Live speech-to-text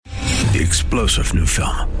The explosive new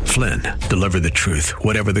film, Flynn, deliver the truth,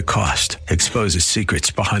 whatever the cost, exposes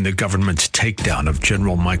secrets behind the government's takedown of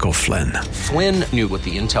General Michael Flynn. Flynn knew what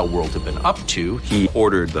the intel world had been up to. He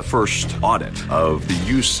ordered the first audit of the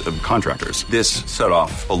use of contractors. This set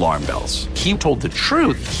off alarm bells. He told the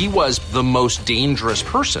truth. He was the most dangerous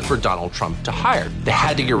person for Donald Trump to hire. They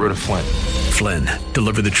had to get rid of Flynn. Flynn,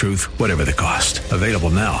 deliver the truth, whatever the cost. Available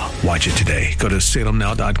now. Watch it today. Go to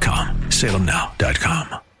salemnow.com.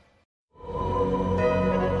 salemnow.com.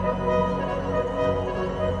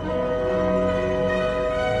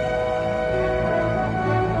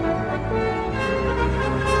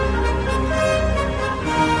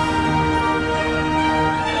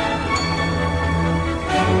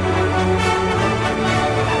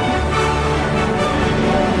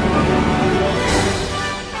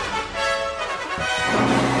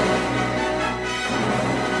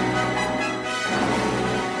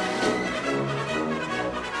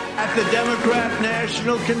 At the Democrat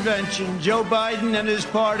National Convention, Joe Biden and his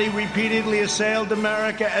party repeatedly assailed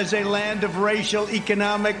America as a land of racial,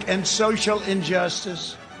 economic, and social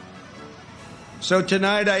injustice. So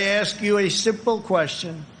tonight I ask you a simple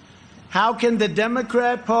question. How can the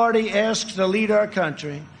Democrat Party ask to lead our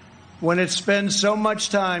country when it spends so much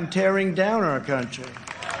time tearing down our country?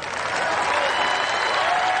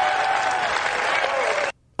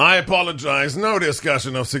 I apologize. No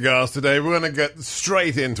discussion of cigars today. We're going to get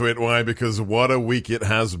straight into it. Why? Because what a week it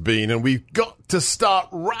has been. And we've got to start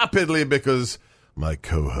rapidly because my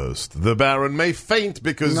co-host, the Baron, may faint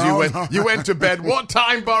because you went to bed. What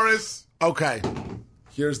time, Boris? Okay.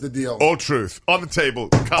 Here's the deal. All truth. On the table.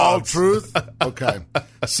 Cards. All truth? Okay.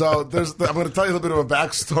 So I'm going to tell you a little bit of a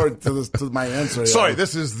backstory to my answer. Sorry,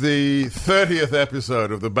 this is the 30th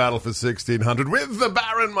episode of the Battle for 1600 with the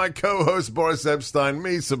Baron, my co-host Boris Epstein,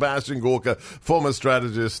 me, Sebastian Gorka, former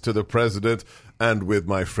strategist to the president, and with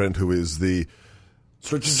my friend who is the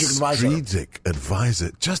strategic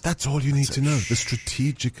advisor. Just that's all you need to know. The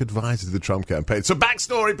strategic advisor to the Trump campaign. So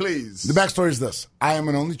backstory, please. The backstory is this. I am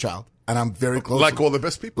an only child. And I'm very close. Like all the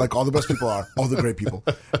best people? Like all the best people are. All the great people.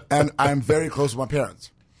 And I'm very close with my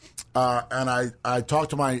parents. And I talk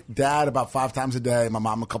to my dad about 5 times a day, my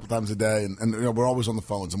mom a couple times a day. And you know, we're always on the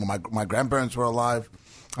phones. And when my grandparents were alive,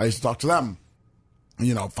 I used to talk to them,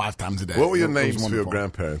 5 times a day. What were your names for your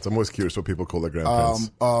grandparents? I'm always curious what people call their grandparents.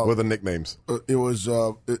 What are the nicknames?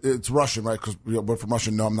 It's Russian, right? Because we're from Russia.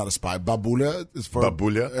 No, I'm not a spy. Babuля is for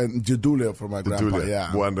Babuля? And Dedulia for my grandpa.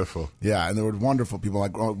 Yeah. Wonderful. Yeah, and they were wonderful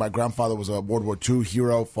people. My grandfather was a World War II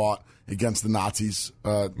hero, fought against the Nazis,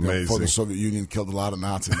 for the Soviet Union, killed a lot of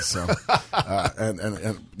Nazis. So,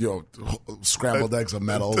 and scrambled eggs of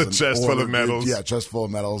medals. A chest full of medals. Yeah, chest full of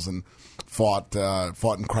medals, and fought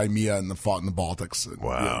in Crimea and fought in the Baltics.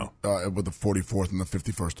 Wow. With the 44th and the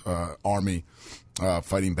 51st Army,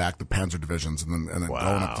 fighting back the Panzer divisions and then going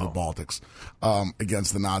up to the Baltics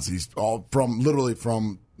against the Nazis, all literally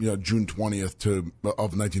from June 20th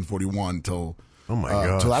of 1941 till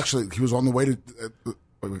till actually he was on the way to.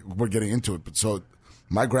 We're getting into it, but so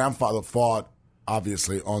my grandfather fought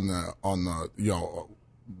obviously on the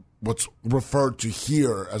what's referred to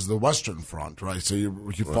here as the Western Front, right? So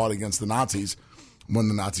he fought against the Nazis when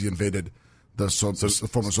the Nazis invaded the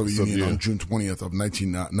former Soviet Union on June 20th of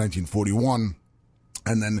 1941,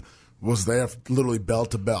 and then was there literally bell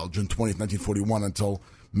to bell, June 20th, 1941, until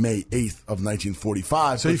May 8th of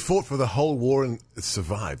 1945. So he fought for the whole war and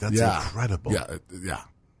survived. That's incredible. Yeah.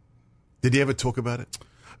 Did he ever talk about it?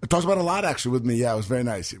 It talks about it a lot, actually, with me. Yeah, it was very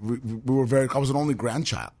nice. We were I was an only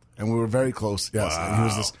grandchild. And we were very close. Yes, wow. And he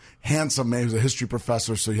was this handsome man. He was a history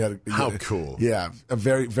professor, so he had. How cool! Yeah, a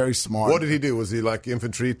very, very smart. What did he do? Was he like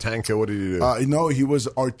infantry, tanker? What did he do? No, he was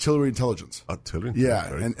artillery intelligence. Artillery.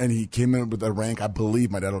 Yeah, and he came in with a rank, I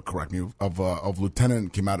believe, my dad will correct me, of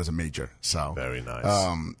lieutenant. Came out as a major. So very nice.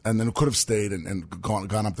 And then could have stayed and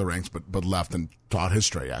gone up the ranks, but left and taught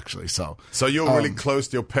history actually. So you're really close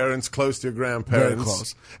to your parents, close to your grandparents. Very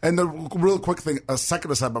close. And the real quick thing, a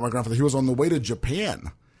second aside about my grandfather, he was on the way to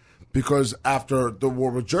Japan. Because after the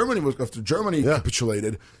war with Germany,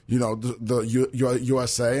 capitulated, the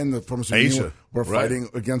USA and the former Soviet Union were fighting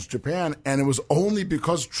against Japan, and it was only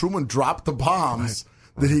because Truman dropped the bombs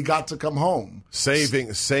that he got to come home,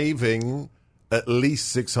 saving at least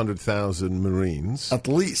 600,000 Marines, at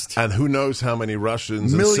least, and who knows how many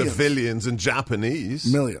Russians and civilians and Japanese.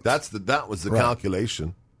 Millions. That was the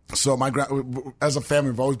calculation. So as a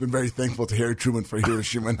family, we've always been very thankful to Harry Truman for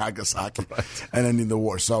Hiroshima and Nagasaki and ending the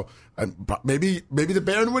war. So maybe the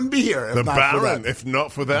Baron wouldn't be here. If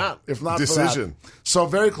not for that decision. So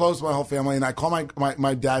very close to my whole family, and I call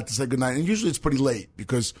my dad to say goodnight. And usually it's pretty late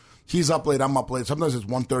because he's up late, I'm up late. Sometimes it's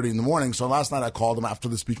 1:30 in the morning. So last night I called him after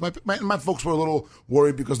the speech. My folks were a little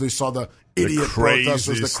worried because they saw the idiot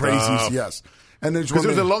protesters, the crazies, yes. And because it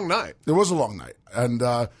was a long night. It was a long night. And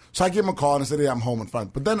so I gave him a call and I said, I'm home and fine.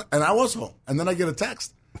 But then, and I was home. And then I get a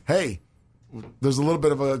text. Hey, there's a little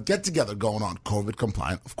bit of a get-together going on. COVID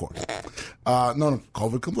compliant, of course. No,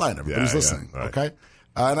 COVID compliant. Everybody's listening, right. Okay?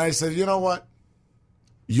 And I said, you know what?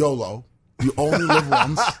 YOLO. You only live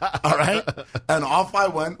once, all right? And off I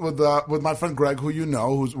went with my friend Greg, who you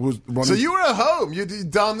know, who's running. So you were at home. You'd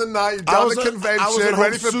done the night, you'd done the convention,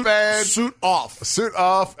 ready for bed. Suit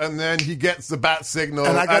off. And then he gets the bat signal.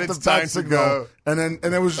 And I got the bat signal. And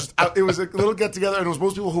it was just, it was a little get-together, and it was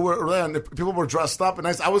most people who were there, and people were dressed up. And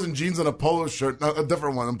I was in jeans and a polo shirt, a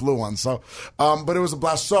different one, a blue one. So, but it was a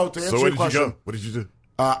blast. So to answer your question. Where did you go? What did you do?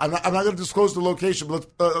 I'm not going to disclose the location, but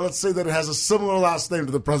let's say that it has a similar last name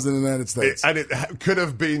to the President of the United States. And it could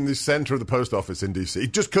have been the center of the post office in D.C.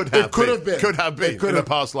 It just could have been. It could have been in a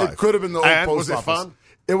past life. It could have been the old post office. Was it fun?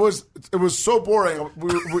 It was so boring.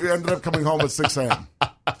 We ended up coming home at 6 a.m.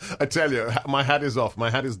 I tell you, my hat is off.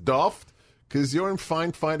 My hat is doffed. Because you're in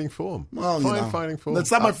fine fighting form. Well, fighting form.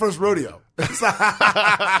 That's not my first rodeo. It's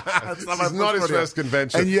not his first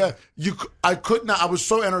convention. And yeah, I could not. I was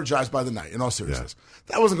so energized by the night. In all seriousness,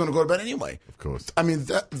 I wasn't going to go to bed anyway. Of course. I mean,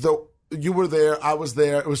 you were there. I was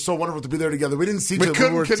there. It was so wonderful to be there together. We didn't see each other. We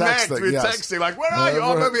couldn't connect. Texting. We were texting like, "Where are you?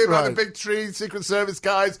 I'm over here by the big tree. Secret Service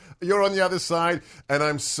guys. You're on the other side." And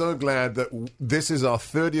I'm so glad that this is our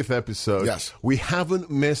 30th episode. Yes, we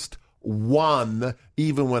haven't missed one,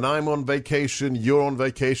 even when I'm on vacation, you're on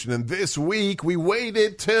vacation, and this week we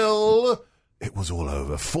waited till it was all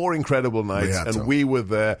over. 4 incredible nights, and we were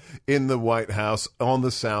there in the White House on the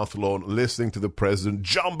South Lawn listening to the president,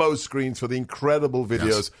 jumbo screens for the incredible videos.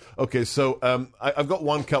 Yes. Okay, so I've got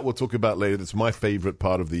one cut we'll talk about later. That's my favorite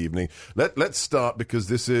part of the evening. Let's start, because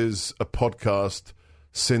this is a podcast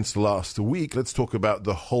since last week. Let's talk about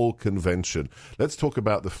the whole convention. Let's talk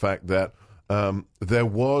about the fact that there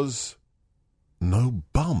was no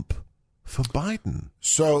bump for Biden.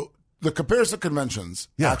 So the comparison conventions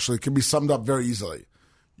actually can be summed up very easily.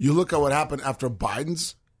 You look at what happened after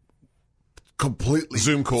Biden's completely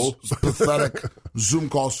Zoom call, pathetic Zoom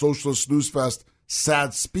call, socialist snooze fest,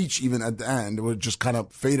 sad speech even at the end, where it just kind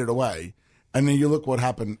of faded away. And then you look what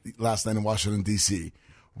happened last night in Washington, D.C.,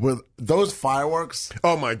 with those fireworks.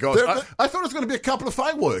 Oh, my gosh. I thought it was going to be a couple of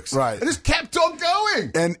fireworks. Right. It just kept on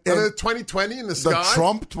going. And 2020 in the sky. The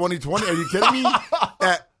Trump 2020. Are you kidding me?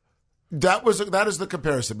 That is the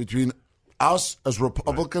comparison between us as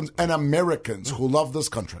Republicans and Americans who love this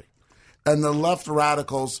country, and the left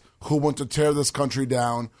radicals who want to tear this country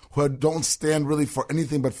down, who don't stand really for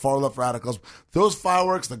anything but far left radicals. Those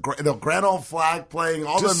fireworks, the grand old flag playing,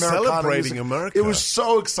 all just the Americana celebrating music, America. It was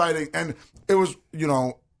so exciting. And it was,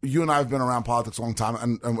 you and I have been around politics a long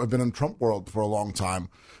time, and we've been in Trump world for a long time.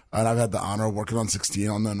 And I've had the honor of working on 16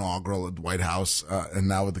 on the inaugural at the White House, and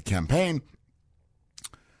now with the campaign.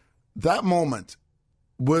 That moment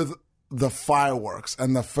with the fireworks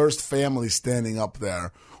and the first family standing up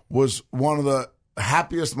there was one of the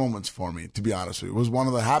happiest moments for me, to be honest with you. It was one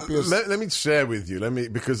of the happiest. Let me share with you.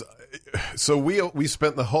 Because we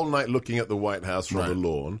spent the whole night looking at the White House from the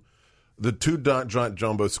lawn. The 2 giant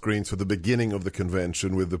jumbo screens for the beginning of the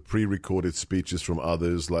convention with the pre-recorded speeches from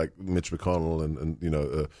others like Mitch McConnell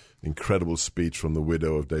and incredible speech from the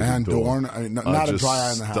widow of David and Dorn. I mean, not a dry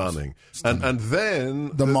eye in the house. Stunning. And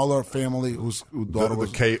then the Mueller family, whose daughter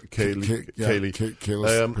was Kayleigh's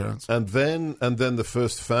parents. And then the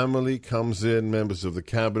first family comes in, members of the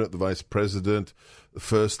cabinet, the vice president, the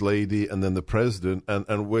first lady, and then the president.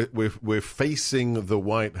 And we're facing the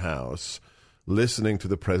White House, listening to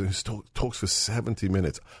the president who talks for 70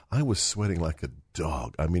 minutes. I was sweating like a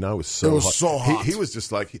dog. I mean, I was so hot. It was so hot. He was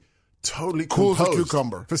just like totally cool composed as a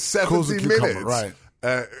cucumber for 70 minutes. Right.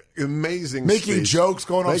 Amazing making speech. Jokes,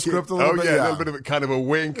 going off script a little bit. A little bit of kind of a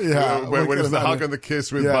wink. When it's the hug and the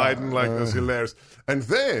kiss with Biden, it was hilarious. And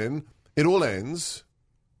then it all ends,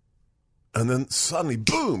 and then suddenly,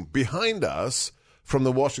 boom, behind us from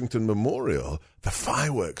the Washington Memorial, the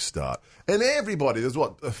fireworks start. And everybody, there's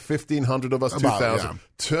 1,500 of us, 2,000,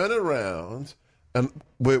 turn around, and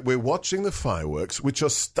we're watching the fireworks, which are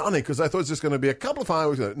stunning, because I thought it was just going to be a couple of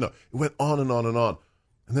fireworks. No, it went on and on and on.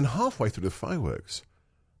 And then halfway through the fireworks,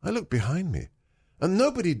 I looked behind me, and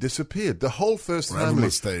nobody disappeared. The whole first family,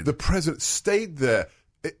 the president, stayed there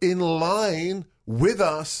in line with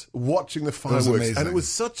us watching the fireworks. And it was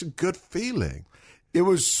such a good feeling. It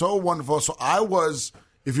was so wonderful. So I was,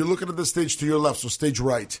 if you're looking at the stage to your left, so stage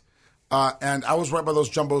right, and I was right by those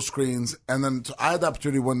jumbo screens. And then I had the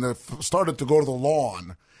opportunity when they started to go to the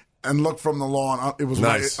lawn and look from the lawn. It was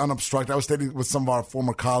nice. Right, unobstructed. I was standing with some of our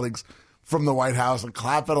former colleagues from the White House and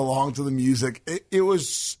clapping along to the music. It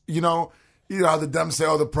was, you know how the Dems say,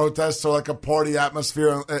 the protests are like a party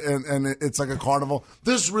atmosphere and it's like a carnival.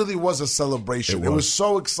 This really was a celebration. It was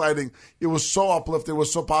so exciting. It was so uplifting. It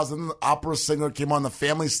was so positive. The opera singer came on. The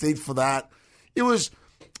family stayed for that. It was,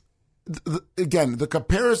 again, the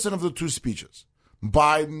comparison of the two speeches.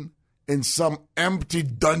 Biden in some empty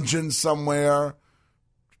dungeon somewhere,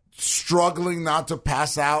 struggling not to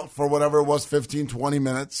pass out for whatever it was, 15, 20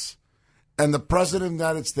 minutes. And the President of the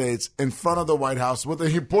United States in front of the White House,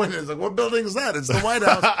 he pointed, it's like, what building is that? It's the White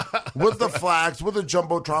House, with the flags, with the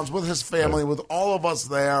jumbotrons, with his family, with all of us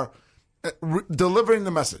there, delivering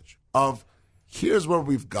the message of, here's where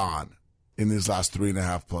we've gone in these last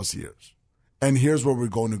 3.5+ years. And here's where we're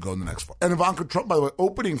going to go in the next 4. And Ivanka Trump, by the way,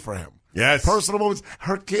 opening for him. Yes. Personal moments.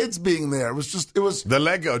 Her kids being there. It was. The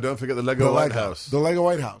Lego. Don't forget the Lego White House. The Lego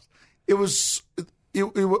White House. It was,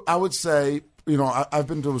 I would say, I've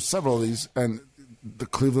been to several of these, and the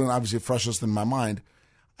Cleveland, obviously freshest in my mind.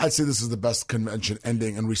 I'd say this is the best convention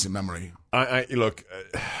ending in recent memory. Look,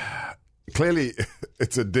 clearly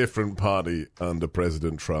it's a different party under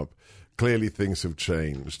President Trump. Clearly things have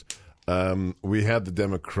changed. We had the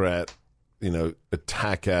Democrat,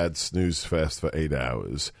 attack ad snooze fest for 8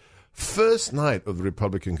 hours. First night of the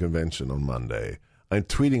Republican convention on Monday, I'm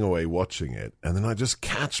tweeting away watching it, and then I just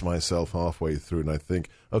catch myself halfway through, and I think,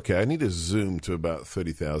 okay, I need to zoom to about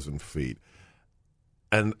 30,000 feet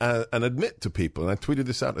and admit to people, and I tweeted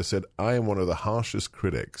this out, I said, I am one of the harshest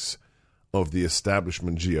critics of the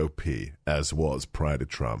establishment GOP, as was prior to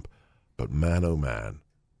Trump. But man, oh man,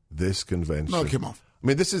 this convention... No, it came off. I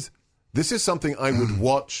mean, this is something I would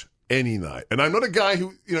watch any night. And I'm not a guy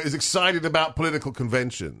who is excited about political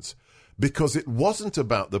conventions, because it wasn't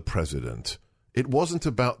about the president. It wasn't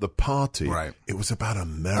about the party. Right. It was about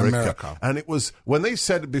America. And it was, when they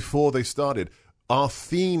said it before they started, our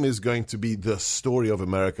theme is going to be the story of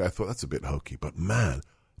America, I thought, that's a bit hokey. But man,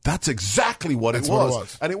 that's exactly what it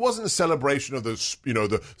was. And it wasn't a celebration of the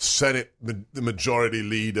Senate, the majority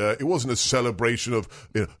leader. It wasn't a celebration of,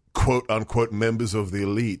 quote unquote, members of the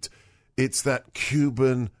elite. It's that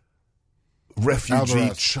Cuban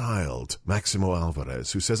refugee child, Maximo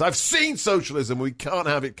Alvarez, who says, I've seen socialism, we can't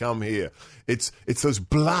have it come here. It's those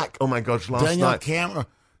black, oh my gosh, last Daniel night. Cameron.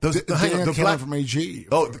 The Cameron black from AG.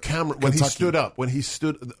 Oh, the Cameron, when Kentucky. he stood up,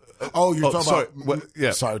 you're talking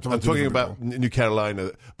about... Sorry, I'm talking about New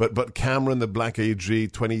Carolina, but Cameron, the black AG,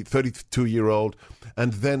 32-year-old,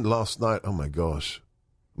 and then last night, oh my gosh,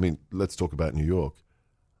 I mean, let's talk about New York.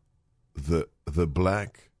 The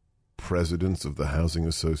black presidents of the housing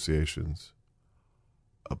associations,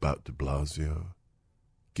 about de Blasio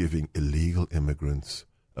giving illegal immigrants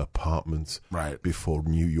apartments before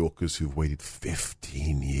New Yorkers who've waited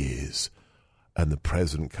 15 years, and the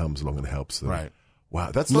president comes along and helps them. Right.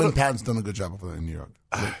 Wow, that's Lynn Patton's done a good job over there in New York.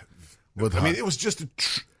 It was just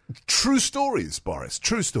true stories, Boris.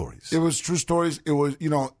 True stories. It was true stories. It was,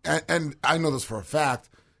 and I know this for a fact.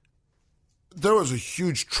 There was a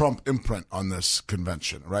huge Trump imprint on this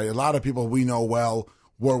convention, right? A lot of people we know well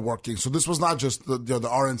were working. So this was not just the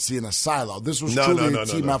RNC in a silo. This was truly a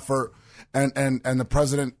team effort. And the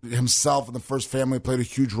president himself and the First Family played a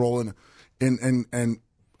huge role in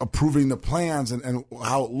approving the plans and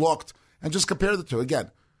how it looked. And just compare the two.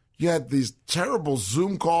 Again, you had these terrible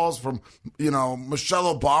Zoom calls from,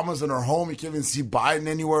 Michelle Obama's in her home. You can't even see Biden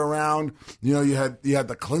anywhere around. You had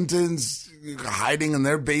the Clintons hiding in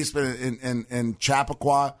their basement in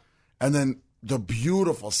Chappaqua. And then the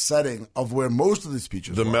beautiful setting of where most of the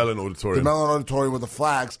speeches were. The Mellon Auditorium. The Mellon Auditorium with the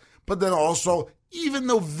flags. But then also, even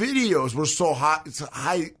though videos were so high, it's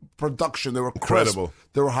high production, they were incredible.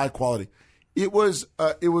 Crisp, they were high quality. It was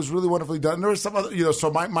really wonderfully done. And there was some other,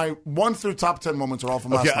 so my 1 through top 10 moments are all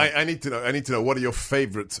from last night. I need to know what are your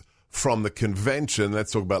favorites from the convention.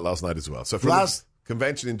 Let's talk about last night as well. So from the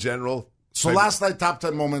convention in general. So last night, top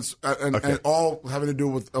 10 moments, and all having to do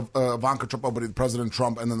with Ivanka Trump opening, President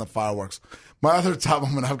Trump, and then the fireworks. My other top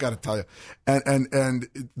moment, I've got to tell you, and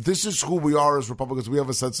this is who we are as Republicans. We have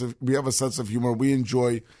a sense of humor. We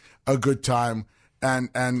enjoy a good time,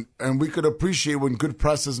 and we could appreciate when good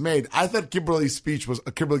press is made. I thought Kimberly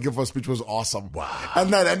Guilfoyle's speech was awesome. Wow!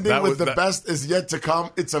 And that ending with the best is yet to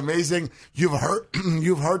come. It's amazing. You've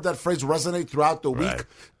heard that phrase resonate throughout the week.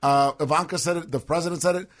 Ivanka said it. The president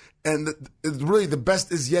said it. And really, the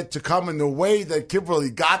best is yet to come. And the way that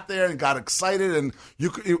Kimberly got there and got excited, and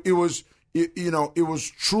it was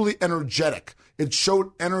truly energetic. It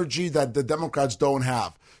showed energy that the Democrats don't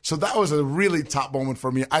have. So that was a really top moment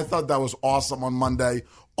for me. I thought that was awesome on Monday.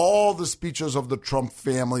 all the speeches of the Trump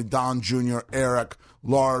family, Don Jr., Eric,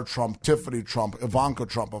 Laura Trump, Tiffany Trump, Ivanka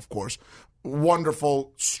Trump, of course.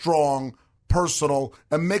 Wonderful, strong, personal,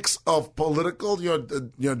 a mix of political.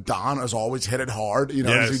 Don has always hit it hard.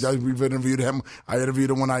 Yes. We've interviewed him. I interviewed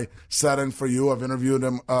him when I sat in for you. I've interviewed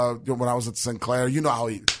him when I was at Sinclair. You know how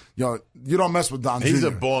he. You don't mess with Don Jr. He's a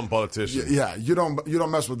born politician. Yeah, you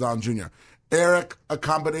don't mess with Don Jr. Eric, a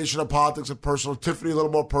combination of politics and personal. Tiffany, a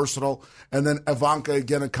little more personal, and then Ivanka,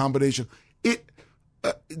 again, a combination.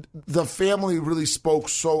 The family really spoke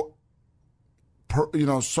so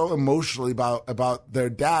emotionally about their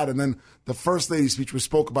dad. And then the First Lady's speech, we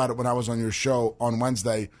spoke about it when I was on your show on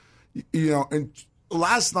Wednesday. And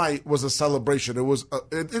last night was a celebration.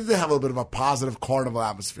 It did have a little bit of a positive carnival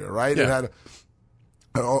atmosphere, right? Yeah. It had,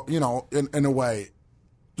 in a way.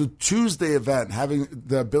 The Tuesday event, having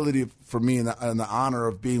the ability for me and the honor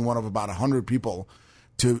of being one of about 100 people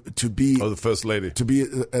to be the First Lady, to be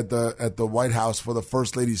at the White House for the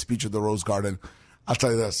First Lady's speech at the Rose Garden. I'll tell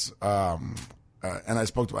you this, and I was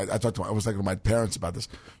talking to my parents about this.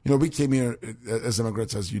 We came here as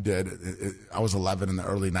immigrants, as you did. I was 11 in the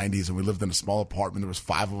early 90s, and we lived in a small apartment. There was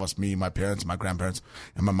 5 of us, me, my parents, my grandparents,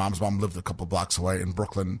 and my mom's mom lived a couple blocks away in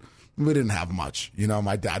Brooklyn. We didn't have much.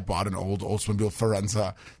 My dad bought an old Oldsmobile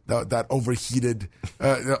Forenza that overheated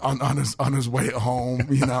on his way home.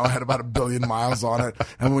 Had about 1 billion miles on it.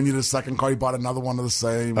 And when we needed a second car, he bought another one of the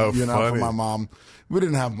same, for my mom. We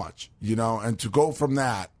didn't have much, and to go from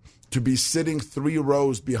that to be sitting 3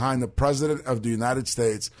 rows behind the President of the United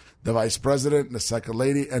States, the Vice President, and the Second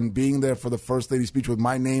Lady, and being there for the First Lady's speech with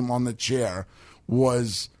my name on the chair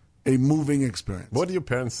was a moving experience. What do your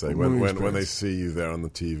parents say when they see you there on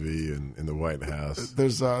the TV and in the White House?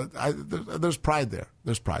 There's pride there.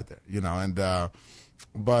 There's pride there,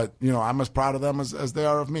 but I'm as proud of them as they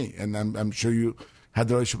are of me, and I'm sure you had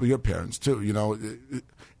the relationship with your parents too.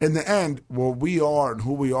 In the end, what we are and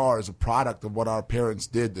who we are is a product of what our parents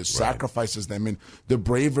did, the sacrifices they made, the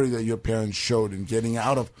bravery that your parents showed in getting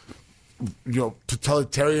out of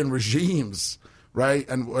totalitarian regimes. Right,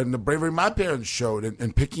 and the bravery my parents showed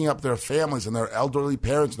in picking up their families and their elderly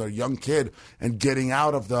parents and their young kid and getting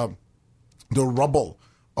out of the rubble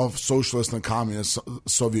of socialist and communist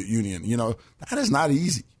Soviet Union. That is not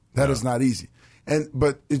easy. That is not easy.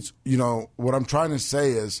 But it's what I'm trying to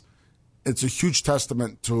say is it's a huge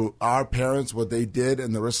testament to our parents, what they did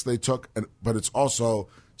and the risks they took, but it's also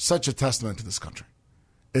such a testament to this country.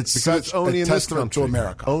 It's only a testament to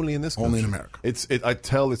America. Only in this country. Only in America. I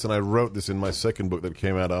tell this, and I wrote this in my second book that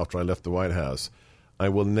came out after I left the White House. I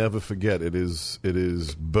will never forget. It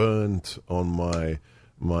is burnt on my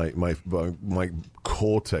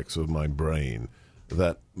cortex of my brain.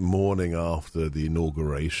 That morning after the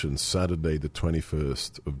inauguration, Saturday, the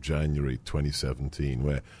 21st of January, 2017,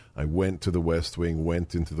 where I went to the West Wing,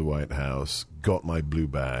 went into the White House, got my blue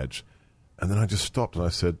badge, and then I just stopped and I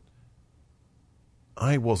said,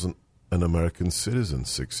 I wasn't an American citizen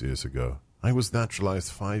 6 years ago. I was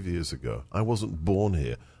naturalized 5 years ago. I wasn't born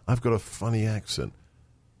here. I've got a funny accent.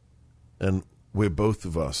 And we're both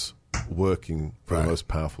of us working for the most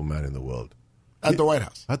powerful man in the world. At the White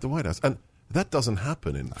House. At the White House. And that doesn't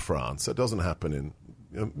happen in France. That doesn't happen in...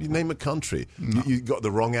 you name a country. No. You got the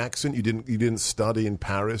wrong accent. You didn't study in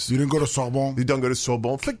Paris. You didn't go to Sorbonne. You don't go to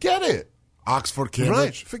Sorbonne. Forget it. Oxford, Cambridge.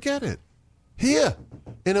 Right. Forget it. Here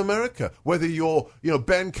in America, whether you're,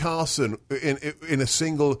 Ben Carson in a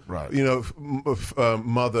single,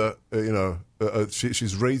 mother,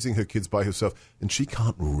 she's raising her kids by herself, and she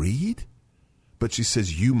can't read, but she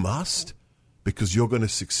says you must because you're going to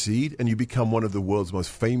succeed, and you become one of the world's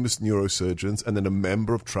most famous neurosurgeons, and then a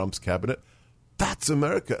member of Trump's cabinet. That's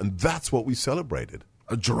America, and that's what we celebrated.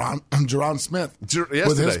 Jerron Smith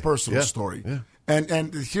with his personal story. Yeah.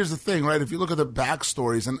 And here's the thing, right? If you look at the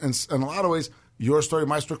backstories, and in a lot of ways, your story,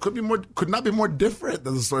 my story could not be more different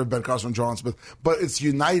than the story of Ben Carson and Jerron Smith, but it's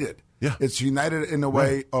united. Yeah. It's united in a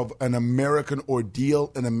way of an American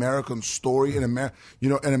ordeal, an American story, an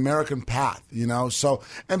American path, So,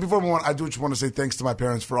 and before we move on, I do just want to say thanks to my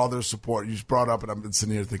parents for all their support. You just brought up, and I've been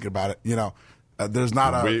sitting here thinking about it, there's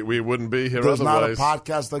not we wouldn't be here there's otherwise. Not a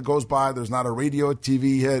podcast that goes by. There's not a radio,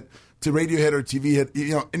 TV hit. To radio hit or TV hit,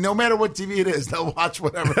 and no matter what TV it is, they'll watch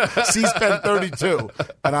whatever. C-SPAN 32,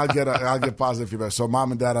 and I'll get positive feedback. So, Mom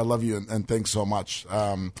and Dad, I love you, and thanks so much.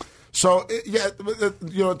 In terms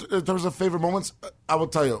of favorite moments, I will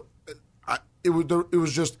tell you, it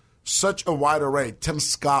was just such a wide array. Tim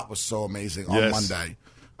Scott was so amazing on Monday.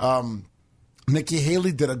 Nikki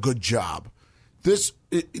Haley did a good job.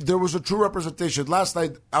 There was a true representation. Last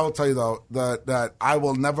night, I will tell you though that I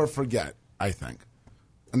will never forget. I think.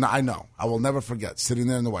 And I know. I will never forget sitting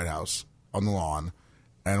there in the White House on the lawn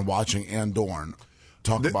and watching Ann Dorn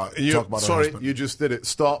talk about her sorry, husband. you just did it.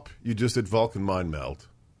 Stop. You just did Vulcan mind meld.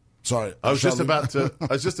 Sorry. I was just about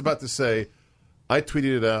to say, I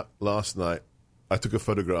tweeted it out last night. I took a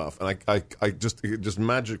photograph, and it just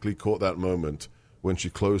magically caught that moment when she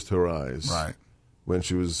closed her eyes. Right. When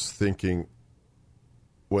she was thinking,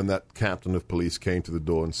 when that captain of police came to the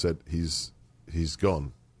door and said, he's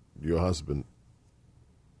gone. Your husband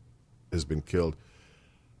has been killed.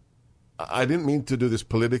 I didn't mean to do this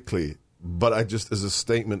politically, but I just, as a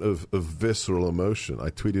statement of visceral emotion, I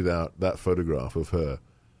tweeted out that photograph of her,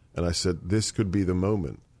 and I said, this could be the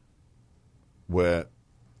moment where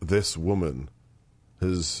this woman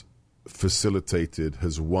has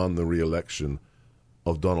won the re-election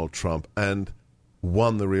of Donald Trump and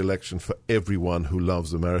won the re-election for everyone who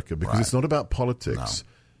loves America, because it's not about politics. No.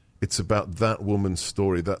 It's about that woman's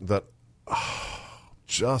story. I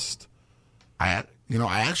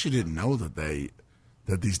actually didn't know that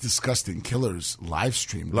these disgusting killers live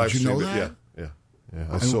streamed. Did you know that? Yeah.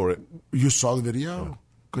 I saw it. You saw the video? Yeah.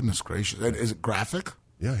 Goodness gracious! Is it graphic?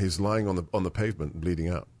 Yeah, he's lying on the pavement, bleeding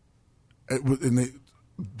out.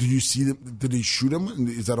 Do you see them? Did he shoot him?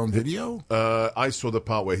 Is that on video? I saw the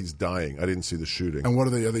part where he's dying. I didn't see the shooting. And what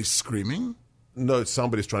are they? Are they screaming? No,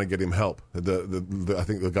 somebody's trying to get him help. I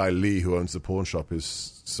think the guy Lee, who owns the pawn shop,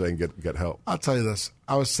 is saying get help. I'll tell you this.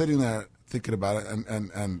 I was sitting there thinking about it,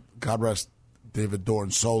 and God rest David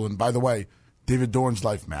Dorn's soul. And by the way, David Dorn's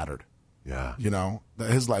life mattered. Yeah.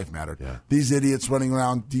 His life mattered. Yeah. These idiots running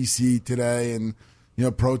around D.C. today and,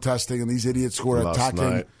 protesting, and these idiots who are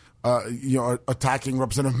attacking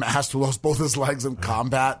Representative Mast, who lost both his legs in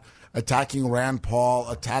combat, attacking Rand Paul,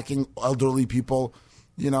 attacking elderly people.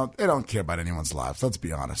 They don't care about anyone's lives. Let's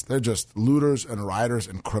be honest. They're just looters and rioters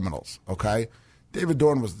and criminals, okay? David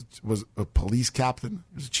Dorn was a police captain.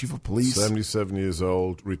 He was a chief of police. 77 years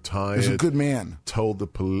old, retired. He's a good man. Told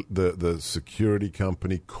the security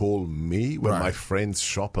company, call me when my friend's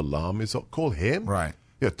shop alarm is up. Call him. Right.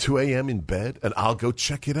 2 a.m. in bed, and I'll go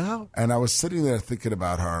check it out. And I was sitting there thinking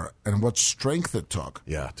about her and what strength it took.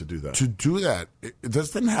 Yeah, to do that.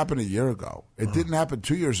 This didn't happen a year ago. It didn't happen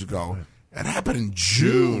 2 years ago. It happened in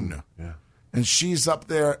June. Yeah. And she's up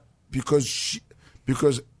there because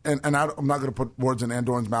I'm not going to put words in Ann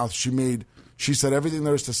Dorn's mouth. She said everything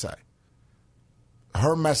there is to say.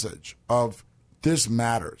 Her message of this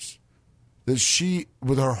matters, that she,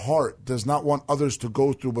 with her heart, does not want others to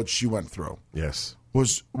go through what she went through. Yes.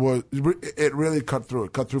 It really cut through.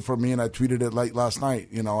 It cut through for me, and I tweeted it late last night.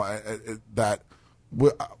 That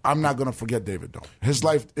I'm not going to forget David Dorn. His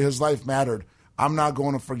life mattered. I'm not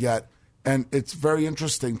going to forget. And it's very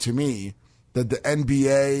interesting to me that the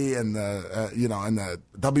NBA and the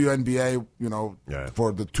WNBA,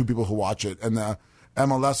 for the two people who watch it, and the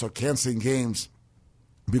MLS are canceling games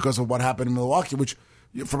because of what happened in Milwaukee, which,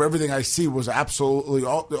 from everything I see, was absolutely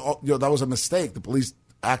that was a mistake. The police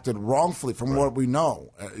acted wrongfully, from what we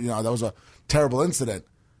know. That was a terrible incident.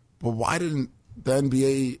 But why didn't the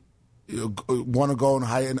NBA want to go and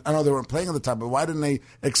hide? And I know they weren't playing at the time, but why didn't they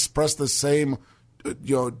express the same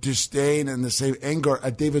disdain and the same anger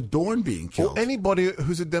at David Dorn being killed? Or anybody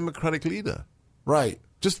who's a Democratic leader. Right.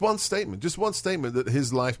 Just one statement that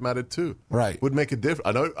his life mattered too. Right. Would make a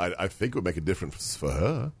difference. I think it would make a difference for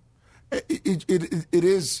her. It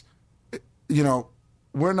is,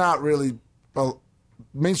 we're not really,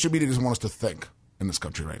 mainstream media doesn't want us to think in this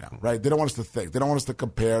country right now, right? They don't want us to think. They don't want us to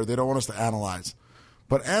compare. They don't want us to analyze.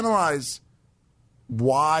 But analyze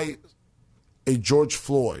why a George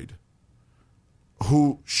Floyd,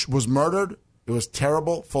 who was murdered, it was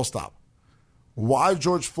terrible, full stop. Why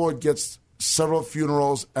George Floyd gets several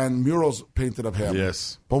funerals and murals painted of him.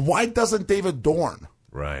 Yes. But why doesn't David Dorn?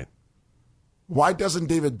 Right. Why doesn't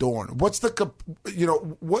David Dorn? What's the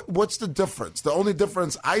difference? The only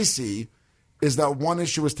difference I see is that one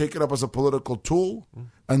issue is taken up as a political tool,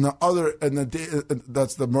 and the other,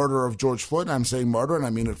 that's the murder of George Floyd. I'm saying murder, and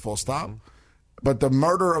I mean it full stop. But the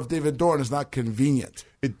murder of David Dorn is not convenient.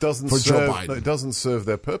 It doesn't for serve, Joe Biden. It doesn't serve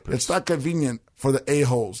their purpose. It's not convenient for the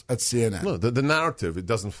a-holes at CNN. No, the narrative, it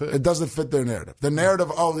doesn't fit. It doesn't fit their narrative. The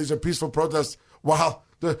narrative, these are peaceful protests. Wow,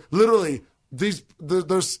 literally,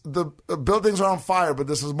 the buildings are on fire, but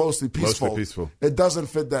this is mostly peaceful. Mostly peaceful. It doesn't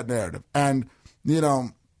fit that narrative. And,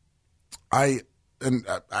 I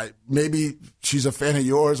maybe she's a fan of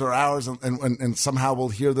yours or ours, and somehow we'll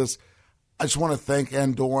hear this. I just want to thank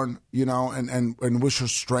Ann Dorn, and wish her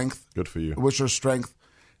strength. Good for you. Wish her strength.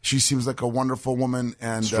 She seems like a wonderful woman,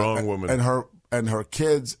 and strong woman, and her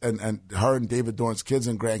kids, and her and David Dorn's kids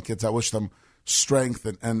and grandkids. I wish them strength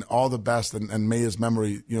and all the best, and may his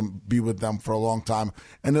memory be with them for a long time,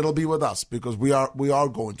 and it'll be with us because we are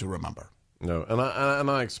going to remember. No, and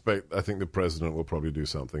I think the president will probably do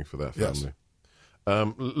something for that family.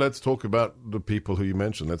 Yes. Let's talk about the people who you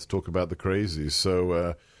mentioned. Let's talk about the crazies.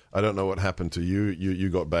 So I don't know what happened to you. You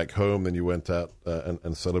got back home, then you went out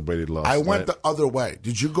and celebrated last night. I went the other way.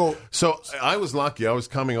 Did you go? So I was lucky. I was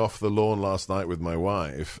coming off the lawn last night with my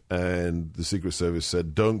wife, and the Secret Service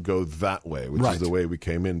said, don't go that way, which is the way we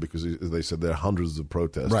came in, because they said there are hundreds of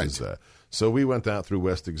protesters there. So we went out through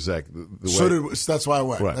West Exec. That's why I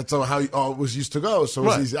went. Right. That's how it was used to go. So it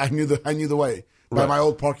was easy. I knew the way by my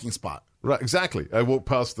old parking spot. Right, exactly. I walked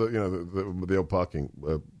past the old parking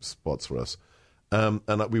spots for us. And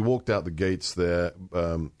we walked out the gates there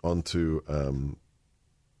onto, 15th,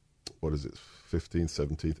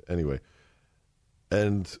 17th, anyway.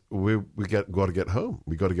 And we got to get home.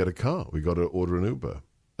 We got to get a car. We got to order an Uber.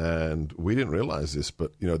 And we didn't realize this,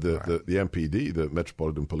 but the MPD, the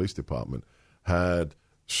Metropolitan Police Department, had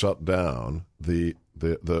shut down the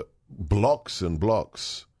blocks and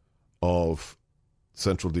blocks of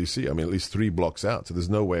Central DC. I mean, at least 3 blocks out. So there's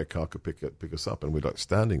no way a car could pick us up. And we're like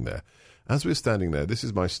standing there. As we're standing there, this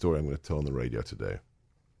is my story I'm going to tell on the radio today.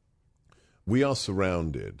 We are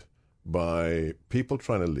surrounded by people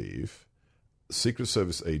trying to leave, Secret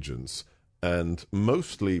Service agents, and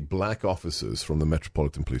mostly black officers from the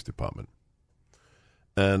Metropolitan Police Department.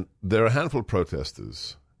 And there are a handful of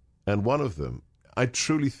protesters, and one of them, I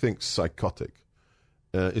truly think psychotic,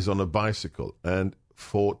 is on a bicycle, and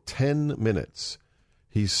for 10 minutes,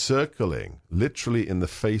 he's circling, literally in the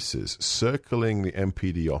faces, circling the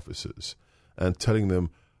MPD officers and telling them,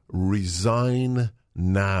 resign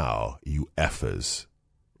now, you effers,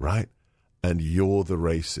 right? And you're the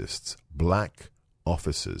racists. Black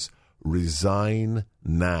officers, resign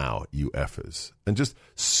now, you effers. And just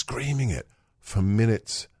screaming it for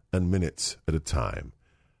minutes and minutes at a time.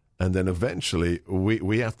 And then eventually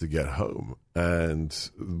we have to get home. And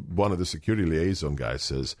one of the security liaison guys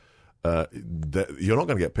says, you're not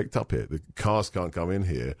going to get picked up here. The cars can't come in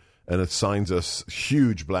here. And assigns us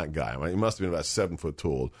huge black guy. I mean, he must have been about 7 foot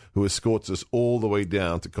tall, who escorts us all the way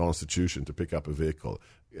down to Constitution to pick up a vehicle,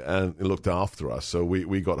 and looked after us. So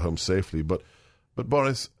we got home safely. But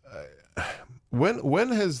Boris,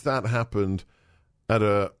 when has that happened at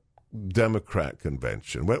a Democrat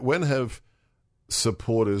convention? When have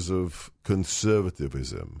supporters of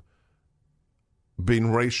conservatism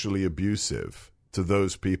been racially abusive to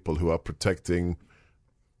those people who are protecting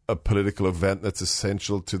a political event that's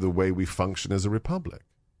essential to the way we function as a republic?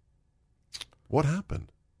 What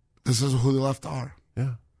happened? This is who the left are.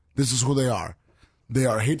 Yeah. This is who they are. They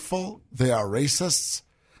are hateful. They are racists.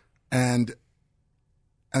 And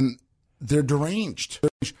they're deranged.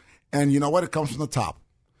 And you know what? It comes from the top.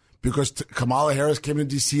 Because Kamala Harris came to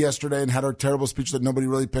D.C. yesterday and had her terrible speech that nobody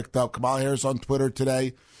really picked up. Kamala Harris on Twitter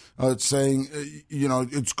today saying,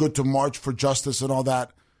 it's good to march for justice and all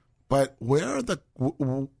that. But where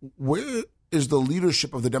is the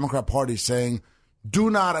leadership of the Democrat Party saying, do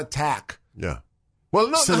not attack? Yeah. Well,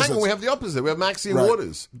 no, hang on. We have the opposite. We have Maxine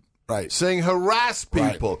Waters saying harass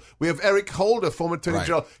people. Right. We have Eric Holder, former Attorney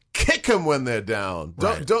General, kick them when they're down.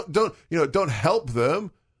 Don't help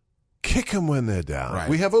them. Kick them when they're down. Right.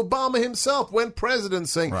 We have Obama himself, when president,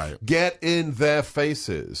 saying, get in their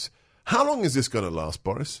faces. How long is this going to last,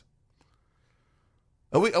 Boris?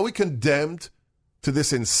 Are we condemned to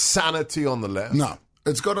this insanity on the left? No.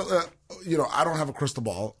 It's going to, I don't have a crystal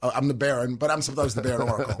ball. I'm the Baron, but I'm sometimes the Baron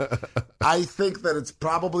Oracle. I think that it's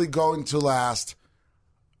probably going to last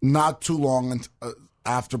not too long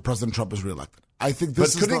after President Trump is reelected. I think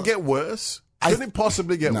this But could it get worse? Couldn't it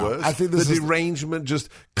possibly get worse? I think the derangement just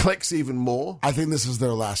clicks even more? I think this is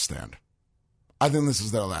their last stand. And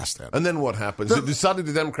then what happens?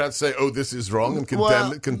 Suddenly the Democrats say, oh, this is wrong, and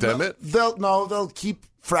condemn it? They'll keep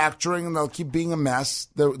fracturing, and they'll keep being a mess.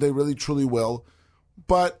 They really, truly will.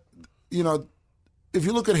 But, if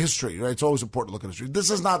you look at history, right, it's always important to look at history.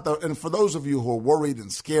 This is not and for those of you who are worried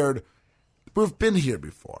and scared, we've been here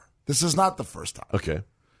before. This is not the first time. Okay.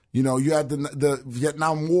 You had the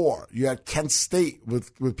Vietnam War. You had Kent State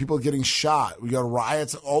with people getting shot. You had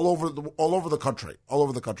riots all over the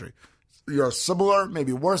country. You're similar,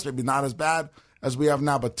 maybe worse, maybe not as bad as we have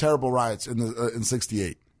now, but terrible riots in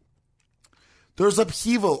 '68. There's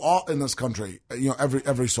upheaval in this country,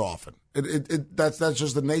 every so often. That's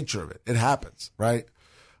just the nature of it. It happens, right?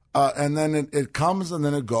 And then it comes, and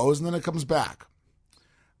then it goes, and then it comes back.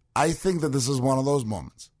 I think that this is one of those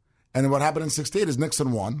moments. And what happened in '68 is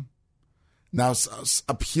Nixon won. Now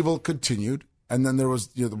upheaval continued, and then there was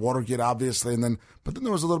the Watergate, obviously, but then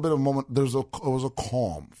there was a little bit of a moment. It was a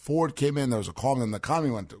calm. Ford came in. There was a calm, and the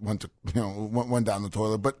economy went down the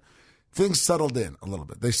toilet. But things settled in a little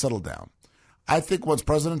bit. They settled down. I think once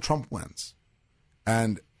President Trump wins,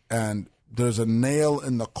 and there's a nail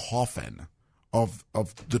in the coffin of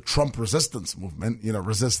the Trump resistance movement,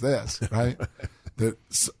 resist this, right? The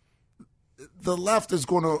left is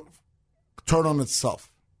going to turn on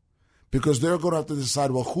itself because they're going to have to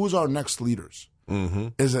decide, well, who's our next leaders? Mm-hmm.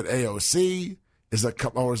 Is it AOC? Is it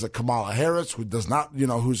Kamala Harris, who does not,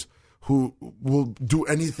 who will do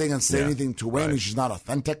anything and say anything to win, and she's not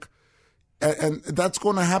authentic? And that's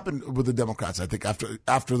going to happen with the Democrats, I think,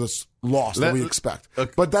 after this loss that we expect.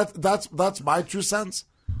 Okay. But that's my 2 cents.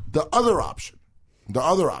 The other option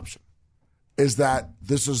is that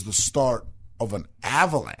this is the start of an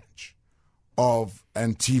avalanche of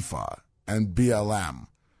Antifa and BLM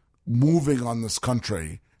moving on this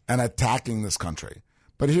country and attacking this country.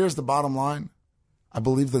 But here's the bottom line. I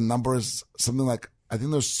believe the number is something like, I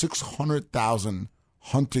think there's 600,000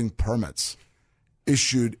 hunting permits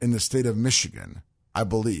issued in the state of Michigan, I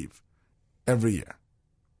believe, every year.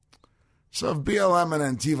 So if BLM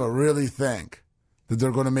and Antifa really think that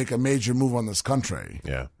they're going to make a major move on this country,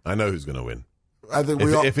 yeah, I know who's going to win. I think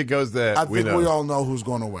if it goes there, we all know who's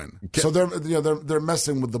going to win. So they're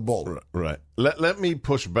messing with the bull. Right. Let me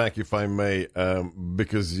push back, if I may,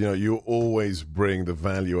 because you always bring the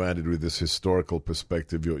value added with this historical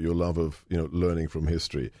perspective, your love of learning from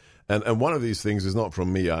history. And one of these things is not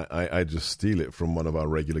from me. I just steal it from one of our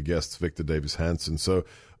regular guests, Victor Davis Hanson. So,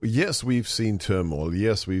 yes, we've seen turmoil.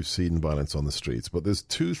 Yes, we've seen violence on the streets. But there's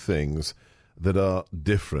 2 things that are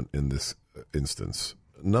different in this instance.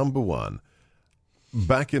 Number one,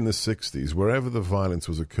 back in the 60s, wherever the violence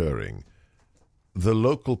was occurring, the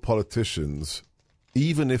local politicians,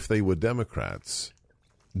 even if they were Democrats,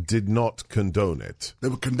 did not condone it. They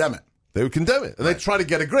would condemn it. They would condemn it. And they'd try to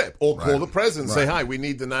get a grip or call the president and say, hi, we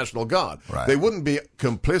need the National Guard. Right. They wouldn't be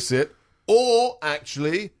complicit or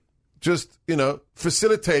actually just,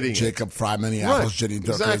 facilitating Jacob Fry, Minneapolis, Jenny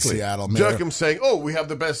Durkan, Seattle. Durkan saying, we have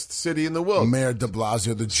the best city in the world. Mayor de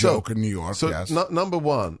Blasio, the joke in New York, so yes. Number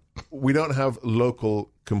one, we don't have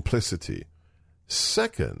local complicity.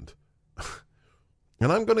 Second,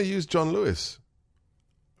 and I'm going to use John Lewis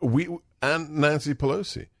and Nancy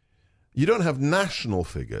Pelosi, you don't have national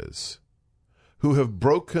figures who have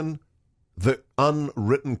broken the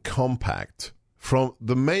unwritten compact from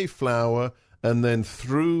the Mayflower and then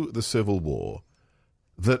through the Civil War,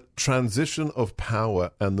 that transition of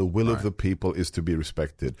power and the will of the people is to be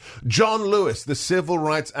respected. John Lewis, the civil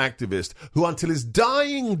rights activist, who until his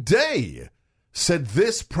dying day said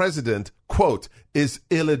this president, quote, is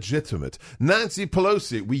illegitimate. Nancy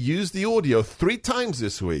Pelosi, we used the audio 3 times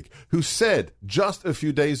this week, who said just a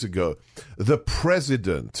few days ago, the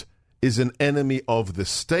president is an enemy of the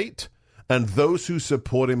state, and those who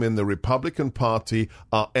support him in the Republican Party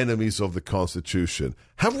are enemies of the Constitution.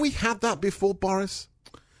 Have we had that before, Boris?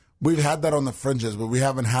 We've had that on the fringes, but we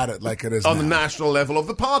haven't had it like it is on now. The national level of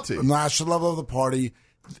the party. On the national level of the party.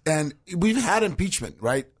 And we've had impeachment,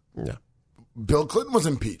 right? Yeah. Bill Clinton was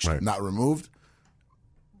impeached, not removed.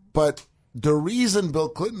 But the reason Bill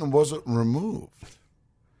Clinton wasn't removed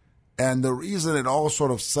and the reason it all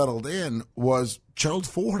sort of settled in was Gerald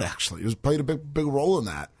Ford, actually. He played a big role in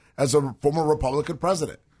that as a former Republican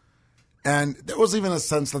president. And there was even a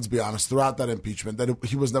sense, let's be honest, throughout that impeachment that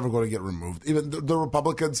he was never going to get removed. Even the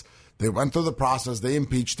Republicans, they went through the process. They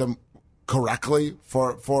impeached him correctly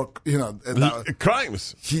for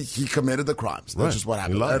crimes. He committed the crimes. That's just what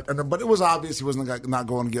happened. But it was obvious he wasn't not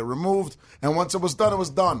going to get removed. And once it was done, it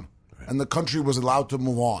was done. And the country was allowed to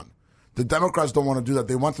move on. The Democrats don't want to do that.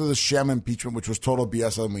 They went through the sham impeachment, which was total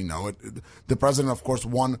BS, and we know it. The president, of course,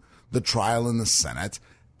 won the trial in the Senate,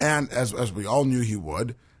 and as we all knew he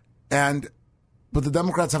would. But the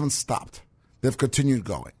Democrats haven't stopped. They've continued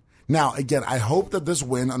going. Now, again, I hope that this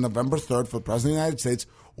win on November 3rd for the President of the United States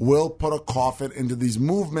will put a coffin into these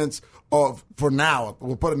movements for now.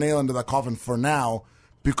 We'll put a nail into that coffin for now,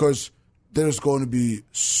 because there's going to be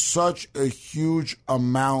such a huge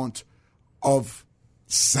amount of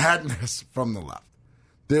sadness from the left.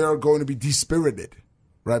 They are going to be dispirited,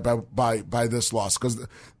 right, by this loss, because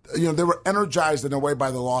they were energized in a way by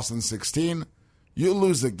the loss in 2016. You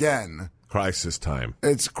lose again. Crisis time.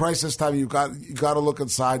 It's crisis time. You got to look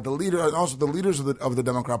inside. The leader, and also the leaders of the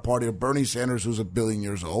Democrat Party are Bernie Sanders, who's 1 billion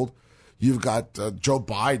years old. You've got Joe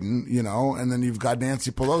Biden, and then you've got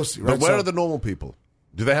Nancy Pelosi. Right? But where are the normal people?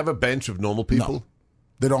 Do they have a bench of normal people? No,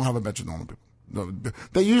 they don't have a bench of normal people. No,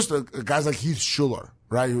 they used to, guys like Heath Schuler,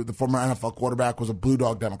 right? Who, the former NFL quarterback, was a Blue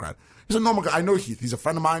Dog Democrat. He's a normal guy. I know Heath. He's a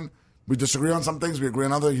friend of mine. We disagree on some things. We agree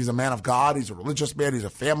on others. He's a man of God. He's a religious man. He's a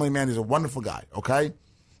family man. He's a wonderful guy, okay?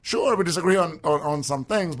 Sure, we disagree on some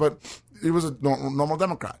things, but he was a normal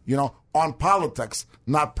Democrat. On politics,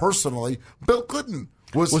 not personally. Bill Clinton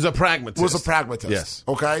was a pragmatist. Was a pragmatist. Yes.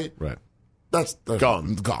 Okay. Right. That's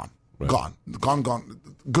Gone. Right. Gone.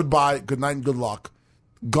 Goodbye. Good night and good luck.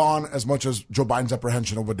 Gone as much as Joe Biden's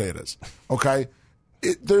apprehension of what day it is. Okay.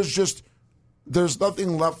 There's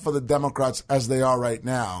nothing left for the Democrats as they are right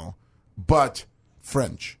now, but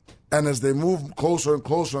fringe. And as they move closer and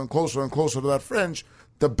closer and closer and closer to that fringe,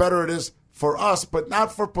 the better it is for us, but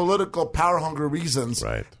not for political power-hungry reasons,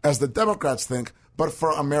 right, as the Democrats think, but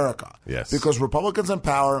for America. Yes. Because Republicans in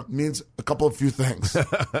power means a few things.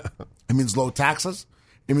 It means low taxes.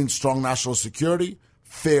 It means strong national security,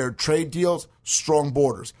 fair trade deals, strong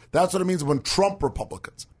borders. That's what it means when Trump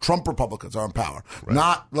Republicans are in power. Right.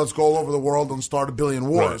 Not let's go all over the world and start a billion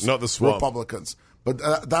wars. Right. Not the swamp. Republicans.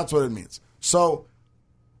 But that's what it means. So,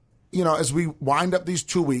 as we wind up these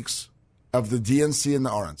 2 weeks of the DNC and the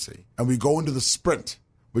RNC, and we go into the sprint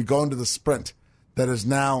that is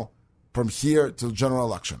now from here to the general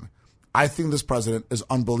election, I think this president is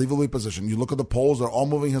unbelievably positioned. You look at the polls, they're all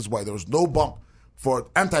moving his way. There was no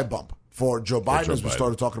anti-bump for Joe Biden, as we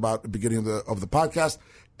started talking about at the beginning of the podcast.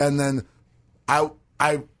 And then I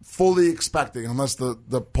fully expecting, unless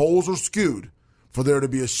the polls are skewed, for there to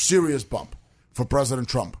be a serious bump for President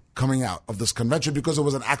Trump coming out of this convention, because it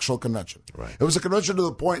was an actual convention. Right. It was a convention to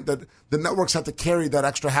the point that the networks had to carry that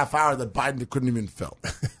extra half hour that Biden couldn't even fill.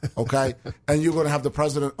 Okay? And you're going to have the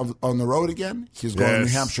president on the road again. He's going to New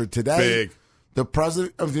Hampshire today. Big. The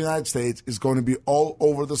president of the United States is going to be all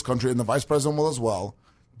over this country, and the vice president will as well,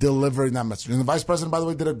 delivering that message. And the vice president, by the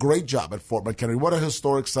way, did a great job at Fort McHenry. What a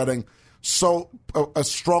historic setting. So a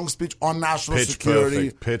strong speech on national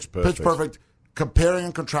security. Pitch perfect. Comparing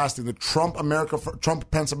and contrasting the Trump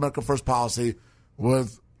Pence America First policy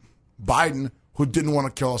with Biden, who didn't want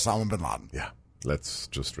to kill Osama bin Laden. Yeah, let's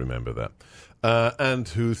just remember that. And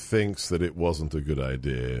who thinks that it wasn't a good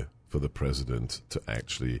idea for the president to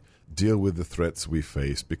actually deal with the threats we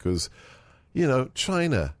face, because,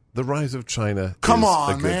 China, the rise of China. Come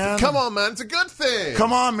on, man. Come on, man. It's a good thing.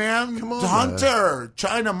 Come on, man. Come on, Hunter. Man.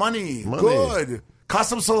 China money. Good.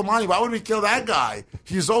 Qasem Soleimani, why would we kill that guy?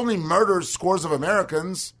 He's only murdered scores of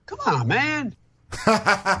Americans. Come on, man.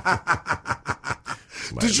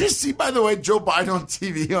 Did you see, by the way, Joe Biden on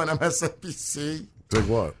TV on MSNBC? Did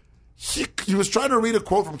what? He was trying to read a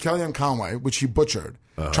quote from Kellyanne Conway, which he butchered,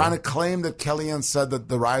 trying to claim that Kellyanne said that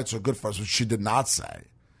the riots are good for us, which she did not say.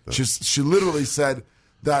 She literally said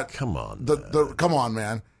that. Come on, come on,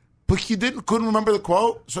 man. But he couldn't remember the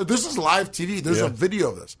quote. So this is live TV. There's a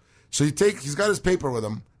video of this. So he's got his paper with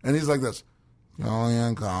him, and he's like this.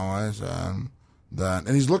 Kellyanne Conway said that,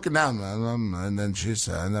 and he's looking down, and then she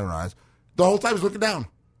said, and then rise. The whole time he's looking down.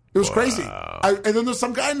 It was crazy. And then there's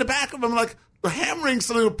some guy in the back of him, like, hammering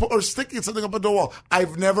something or sticking something up on the wall.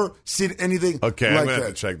 I've never seen anything like that. I'm going to have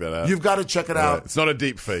to check that out. You've got to check it out. It's not a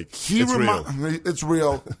deep fake. It's real. It's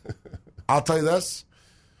real. I'll tell you this.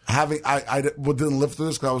 I didn't live through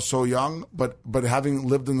this because I was so young, but having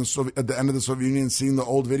lived in at the end of the Soviet Union and seeing the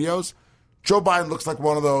old videos, Joe Biden looks like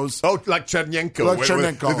one of those. Oh, like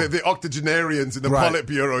Chernenko. The octogenarians in the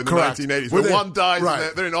Politburo in the 1980s. When one dies,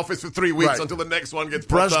 they're in office for 3 weeks until the next one gets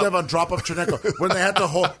propped up. Brezhnev on drop of Chernenko. When they had to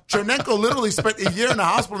hold... Chernenko literally spent a year in the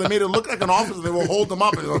hospital. They made it look like an office, and they will hold them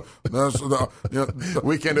up. And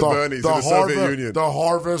Weekend at Bernie's in the Soviet Union. The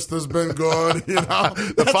harvest has been good.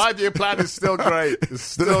 The 5-year plan is still great. It's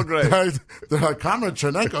still great. They're like, Comrade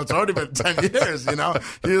Chernenko, it's already been 10 years,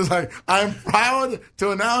 He was like, I'm proud to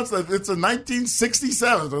announce that it's a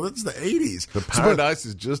 1967. So that's the 80s. The paradise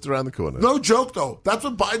is just around the corner. No joke, though. That's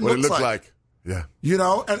what Biden looks like. Yeah.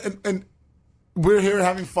 And we're here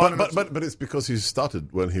having fun. But it's because he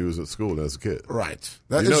stuttered when he was at school as a kid. Right.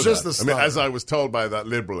 It's just the stutter. as I was told by that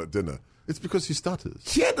liberal at dinner, it's because he stutters.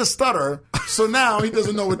 He had to stutter, so now he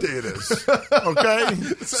doesn't know what day it is. Okay?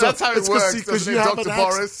 So that's how it works. Because you have Dr.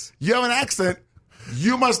 Boris. You have an accent.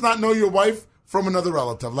 You must not know your wife from another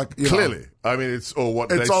relative. Clearly. I mean, it's all what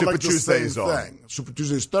day Super Tuesday is on. Super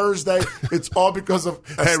Tuesday is Thursday. It's all because of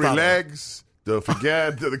hairy legs. Don't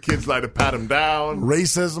forget that the kids like to pat him down.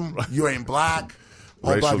 Racism. You ain't black.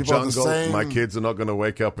 All racial black people jungle. are the same. My kids are not going to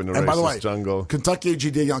wake up in a and racist by the way, jungle. Kentucky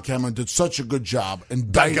AG Deion Cameron did such a good job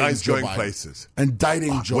indicting that guy's Joe going Biden. Places.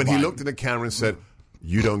 Indicting Joe when Biden. He looked in the camera and said,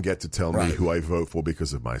 "You don't get to tell me who I vote for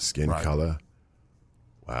because of my skin color."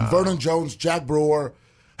 Wow. Vernon Jones, Jack Brewer.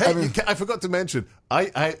 Hey, I forgot to mention,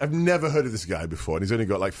 I've never heard of this guy before, and he's only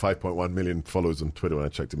got like 5.1 million followers on Twitter when I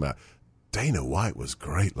checked him out. Dana White was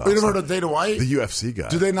great last night. You never heard of Dana White? The UFC guy.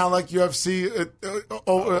 Do they not like UFC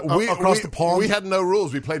across the pond? We had no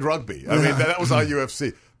rules. We played rugby. I mean, that was our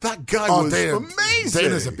UFC. That guy was amazing.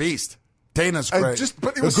 Dana's a beast. Dana's great.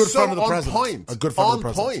 But it was so on point. A good friend of the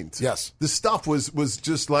president. On point. Yes. The stuff was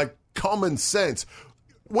just like common sense.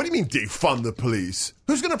 What do you mean defund the police?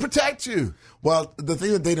 Who's going to protect you? Well, the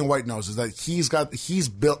thing that Dana White knows is that he's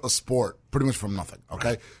built a sport pretty much from nothing.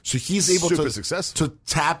 Okay, so he's able to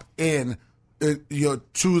tap in,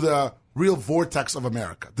 to the real vortex of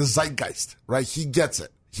America, the zeitgeist. Right? He gets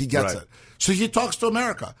it. It. So he talks to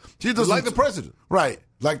America. He doesn't like the president, right?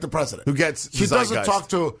 Like the president who gets. He doesn't talk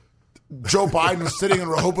to Joe Biden, who's sitting in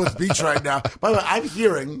Rehoboth Beach right now. By the way, I'm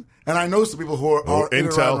hearing, and I know some people who are in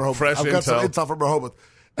and around Rehoboth. Fresh I've got some intel from Rehoboth.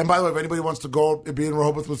 And by the way, if anybody wants to go be in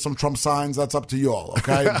Rehoboth with some Trump signs, that's up to you all,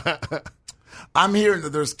 okay? I'm hearing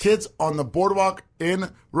that there's kids on the boardwalk in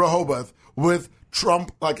Rehoboth with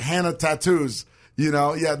Trump, like, Hannah tattoos.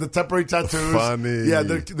 The temporary tattoos. Funny. Yeah,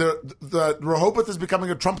 the Rehoboth is becoming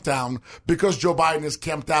a Trump town because Joe Biden is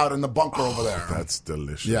camped out in the bunker over there. That's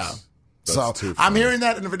delicious. Yeah. I'm hearing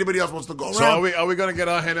that, and if anybody else wants to go around. So are we going to get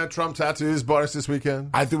our Hannah Trump tattoos, Boris, this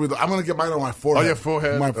weekend? I think I'm going to get mine on my forehead. Oh, your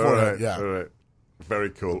forehead? My forehead, all right, yeah. All right.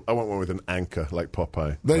 Very cool. I want one with an anchor like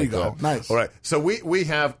Popeye. There you go. Nice. All right. So we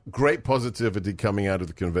have great positivity coming out of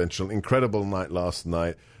the convention. Incredible night last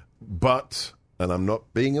night. But, and I'm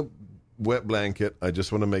not being a wet blanket, I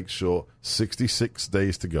just want to make sure 66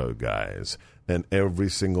 days to go, guys. And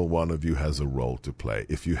every single one of you has a role to play.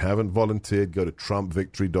 If you haven't volunteered, go to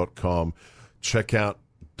TrumpVictory.com. Check out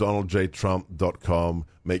DonaldJTrump.com.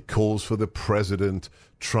 Make calls for the president.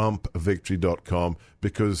 TrumpVictory.com,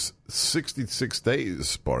 because 66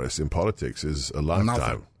 days, Boris, in politics is a lifetime.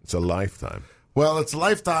 Nothing. It's a lifetime. Well, it's a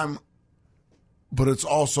lifetime, but it's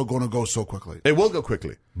also going to go so quickly. It will go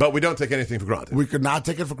quickly, but we don't take anything for granted. We could not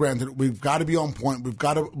take it for granted. We've got to be on point. We've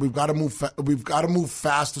got to move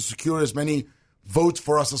fast to secure as many votes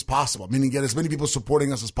for us as possible. Meaning, get as many people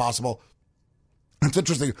supporting us as possible. It's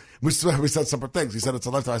interesting. We said separate things. He said it's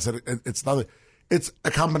a lifetime. I said it's not. It's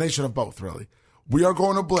a combination of both, really. We are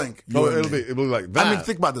going to blink. It'll be like that. I mean,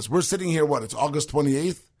 think about this. We're sitting here, it's August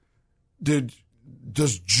 28th?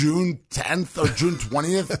 Does June 10th or June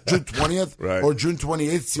 20th right. or June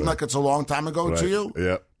 28th seem like it's a long time ago to you?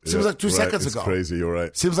 Yeah. Seems like 2 seconds ago. It's crazy, you're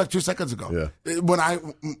right. Seems like 2 seconds ago. Yeah. When I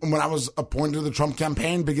was appointed to the Trump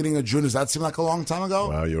campaign, beginning of June, does that seem like a long time ago?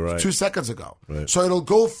 Wow, you're right. 2 seconds ago. Right. So it'll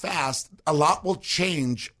go fast. A lot will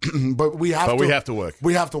change, but we have to work.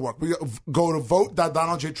 We have to work. We go to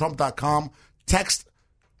vote.donaldjtrump.com, text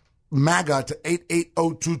MAGA to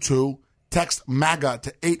 88022, text MAGA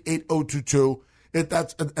to 88022. And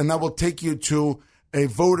that will take you to a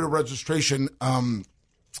voter registration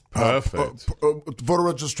Perfect. Voter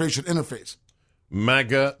registration interface.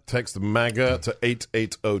 MAGA, text MAGA to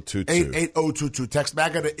 88022. 88022. Text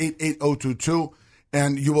MAGA to 88022,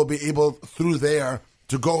 and you will be able, through there,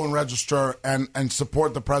 to go and register and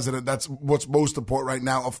support the president. That's what's most important right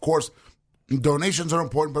now. Of course, donations are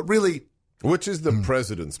important, but really... Which is the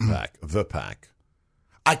president's PAC? The PAC?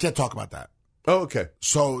 I can't talk about that. Oh, okay.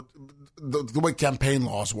 So the way campaign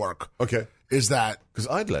laws work is that... Because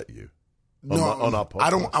I'd let you. On our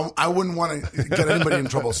podcast. I wouldn't want to get anybody in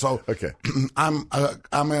trouble. So okay. I'm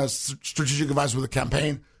a strategic advisor with the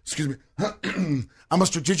campaign. Excuse me. I'm a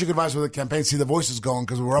strategic advisor with the campaign. See, the voice is going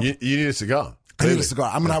because we're up. You need a cigar. I need a cigar.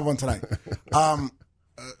 I'm going to have one tonight.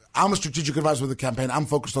 I'm a strategic advisor with the campaign. I'm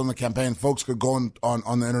focused on the campaign. Folks could go on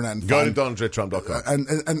the internet and go to DonaldJTrump.com.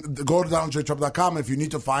 And go to DonaldJTrump.com. If you need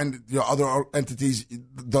to find other entities,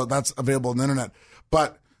 that's available on the internet.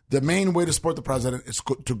 But the main way to support the president is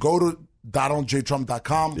to go to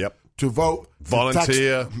DonaldJTrump.com to vote.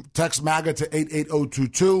 Volunteer. Text MAGA to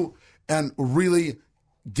 88022 and really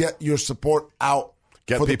get your support out.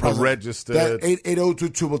 Get for people the president. registered. That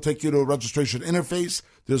 88022 will take you to a registration interface.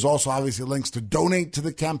 There's also obviously links to donate to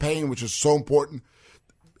the campaign, which is so important.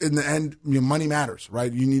 In the end, your money matters,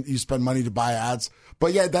 right? You spend money to buy ads.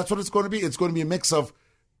 But yeah, that's what it's going to be. It's going to be a mix of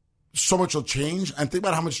so much will change. And think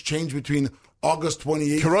about how much changed between August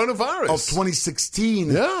 28th coronavirus of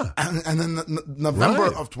 2016 and then November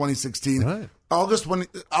of 2016. Right. August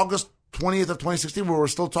 20th of 2016, we were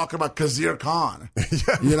still talking about Khizr Khan,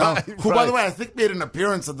 who, by the way, I think made an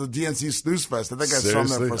appearance at the DNC Snooze Fest. I think I saw him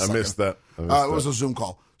there for a second. I missed that. It was a Zoom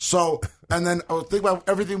call. So, and then think about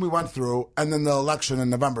everything we went through, and then the election in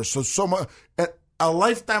November. So much, a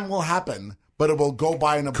lifetime will happen, but it will go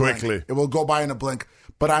by in a blink. Quickly. It will go by in a blink.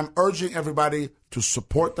 But I'm urging everybody to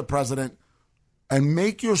support the president and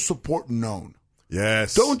make your support known.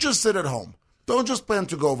 Yes. Don't just sit at home. Don't just plan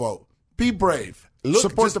to go vote. Be brave.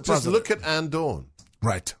 Support the president. Just look at Ann Dawn.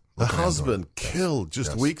 Right. The husband killed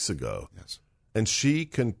just weeks ago. Yes. And she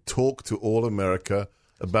can talk to all America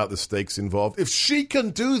about the stakes involved. If she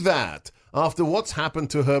can do that, After what's happened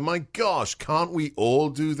to her, my gosh, can't we all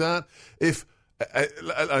do that?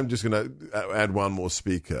 I'm just going to add one more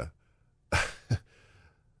speaker.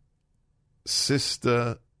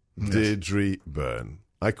 Sister Deirdre Byrne.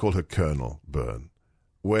 I call her Colonel Byrne.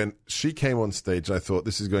 When she came on stage, I thought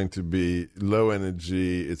this is going to be low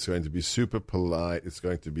energy. It's going to be super polite. It's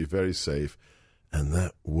going to be very safe. And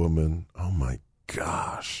that woman, oh my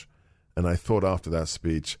gosh. And I thought after that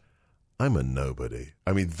speech, I'm a nobody.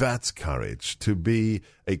 I mean, that's courage. To be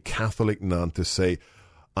a Catholic nun, to say,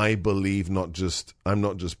 I believe I'm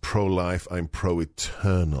not just pro-life, I'm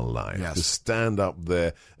pro-eternal life. Yes. To stand up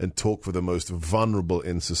there and talk for the most vulnerable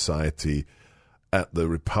in society at the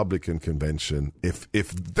Republican convention. If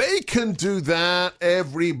they can do that,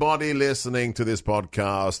 everybody listening to this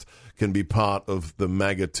podcast can be part of the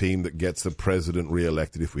MAGA team that gets the president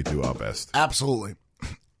reelected if we do our best. Absolutely.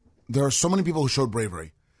 There are so many people who showed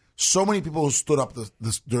bravery. So many people who stood up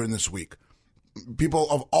during this week. People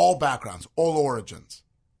of all backgrounds, all origins.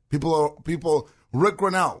 People. Rick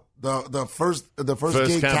Grinnell, the first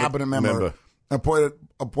gay cabinet member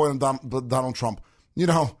appointed Donald Trump. You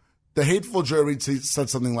know, the hateful Jerry Reid said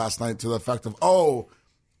something last night to the effect of,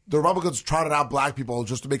 the Republicans trotted out black people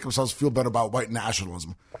just to make themselves feel better about white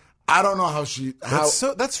nationalism. I don't know how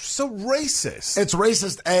that's so racist. It's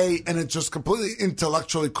racist, and it's just completely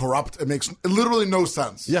intellectually corrupt. It makes literally no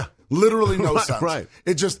sense. Yeah. Literally no sense. Right.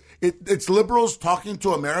 It's liberals talking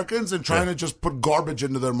to Americans and trying to just put garbage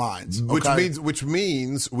into their minds. Okay? Which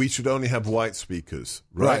means we should only have white speakers,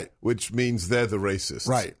 right? Which means they're the racists.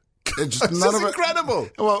 Right. It's just incredible.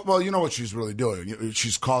 Well, you know what she's really doing.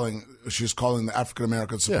 She's calling the African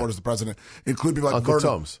American supporters of the president, including people like Uncle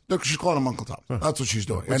Tom's. She's calling them Uncle Tom. That's what she's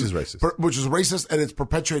doing, which is racist. And it's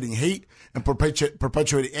perpetuating hate and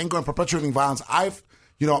perpetuating anger and perpetuating violence.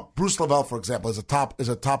 Bruce Lavelle, for example, is a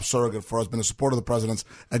top surrogate for us, been a supporter of the president's,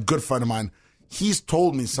 a good friend of mine. He's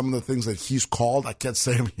told me some of the things that he's called. I can't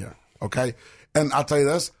say them here, okay? And I'll tell you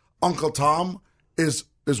this: Uncle Tom is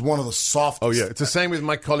one of the softest. Oh yeah, it's the same with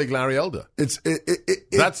my colleague Larry Elder. That's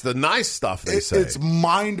the nice stuff they say. It's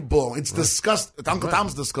mind blowing. It's disgusting. Uncle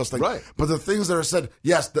Tom's disgusting. Right. But the things that are said,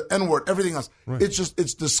 yes, the N word, everything else,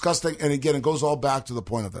 it's disgusting. And again, it goes all back to the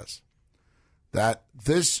point of this: that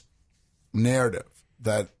this narrative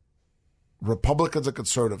that Republicans and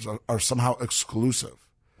conservatives are somehow exclusive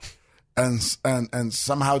and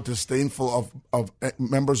somehow disdainful of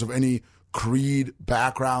members of any creed,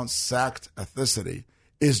 background, sect, ethnicity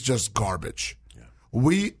is just garbage. Yeah.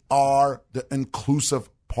 We are the inclusive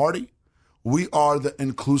party. We are the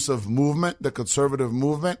inclusive movement, the conservative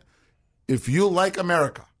movement. If you like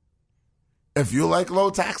America, if you like low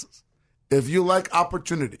taxes, if you like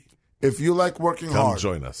opportunity, if you like working hard,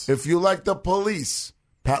 join us. If you like the police,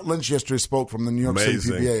 Pat Lynch yesterday spoke from the New York City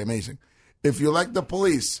PBA. Amazing. If you like the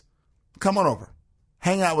police, come on over.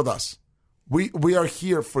 Hang out with us. We are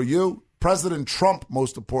here for you. President Trump,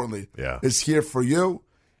 most importantly, is here for you.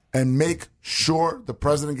 And make sure the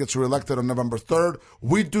president gets reelected on November 3rd.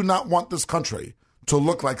 We do not want this country to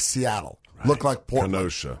look like Seattle, look like Portland.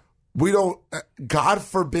 Kenosha. We don't, God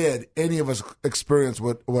forbid any of us experience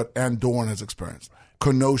what Ann Dorn has experienced.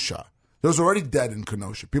 Kenosha. There's already dead in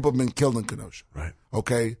Kenosha. People have been killed in Kenosha. Right.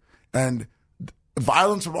 Okay? And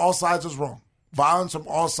violence from all sides is wrong. Violence from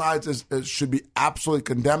all sides should be absolutely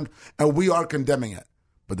condemned, and we are condemning it.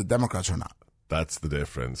 But the Democrats are not. That's the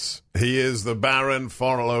difference. He is the Baron.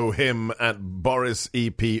 Follow him at Boris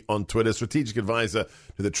EP on Twitter, strategic advisor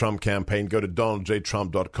to the Trump campaign. Go to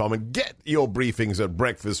donaldjtrump.com and get your briefings at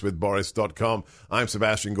breakfastwithboris.com. I'm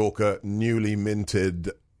Sebastian Gorka, newly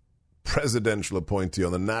minted presidential appointee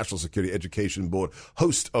on the National Security Education Board,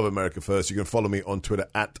 host of America First. You can follow me on Twitter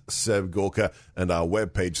at Seb Gorka and our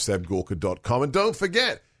webpage, sebgorka.com. And don't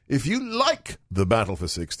forget, if you like the Battle for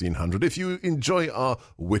 1600, if you enjoy our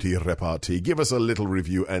witty repartee, give us a little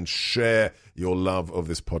review and share your love of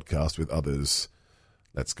this podcast with others.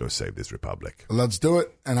 Let's go save this republic. Let's do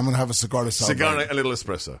it. And I'm going to have a cigar to celebrate. Cigar and a little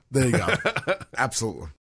espresso. There you go. Absolutely.